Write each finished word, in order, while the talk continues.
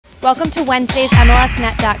Welcome to Wednesday's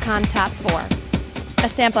MLSnet.com Top 4, a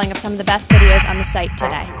sampling of some of the best videos on the site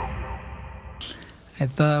today. I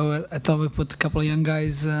thought we put a couple of young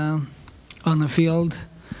guys on the field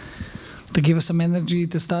to give us some energy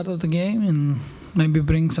at the start of the game and maybe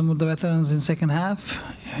bring some of the veterans in second half.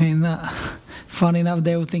 And fun enough,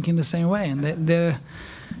 they were thinking the same way, and their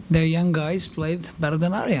young guys played better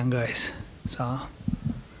than our young guys. So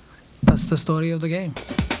that's the story of the game.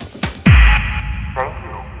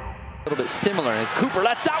 A little bit similar as Cooper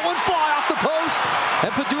lets that one fly off the post,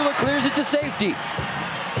 and Padula clears it to safety.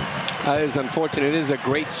 That is unfortunate. It is a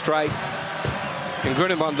great strike. And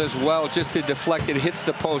Grunebaum does well just to deflect it. Hits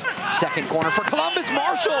the post. Second corner for Columbus.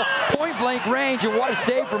 Marshall, point blank range, and what a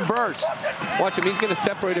save from Burst. Watch him. He's going to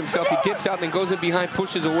separate himself. He dips out, then goes in behind,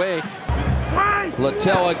 pushes away.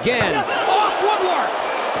 Littell again. Off woodwork.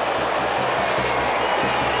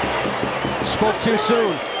 Spoke too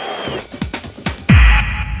soon.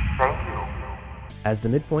 As the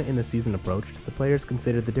midpoint in the season approached, the players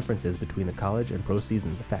considered the differences between the college and pro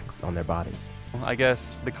season's effects on their bodies. I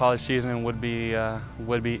guess the college season would be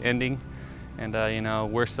ending, and you know,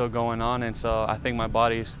 we're still going on, and so I think my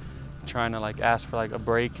body's trying to ask for a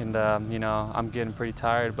break, and you know, I'm getting pretty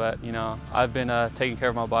tired, but you know, I've been taking care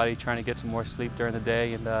of my body, trying to get some more sleep during the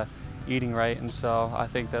day and eating right, and so I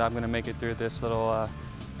think that I'm going to make it through this little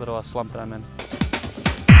slump that I'm in.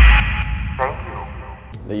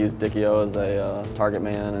 They use Dicchio as a target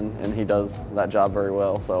man, and he does that job very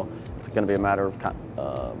well. So it's going to be a matter of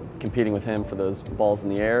competing with him for those balls in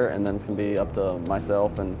the air, and then it's going to be up to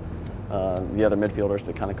myself and the other midfielders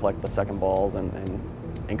to kind of collect the second balls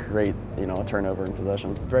and create, you know, a turnover in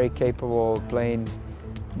possession. Very capable of playing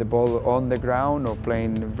the ball on the ground or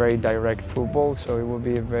playing very direct football, so it will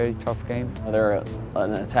be a very tough game. They're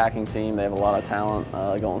an attacking team. They have a lot of talent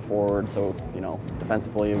going forward, so you know,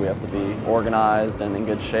 defensively we have to be organized and in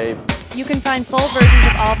good shape. You can find full versions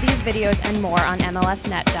of all of these videos and more on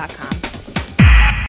MLSnet.com.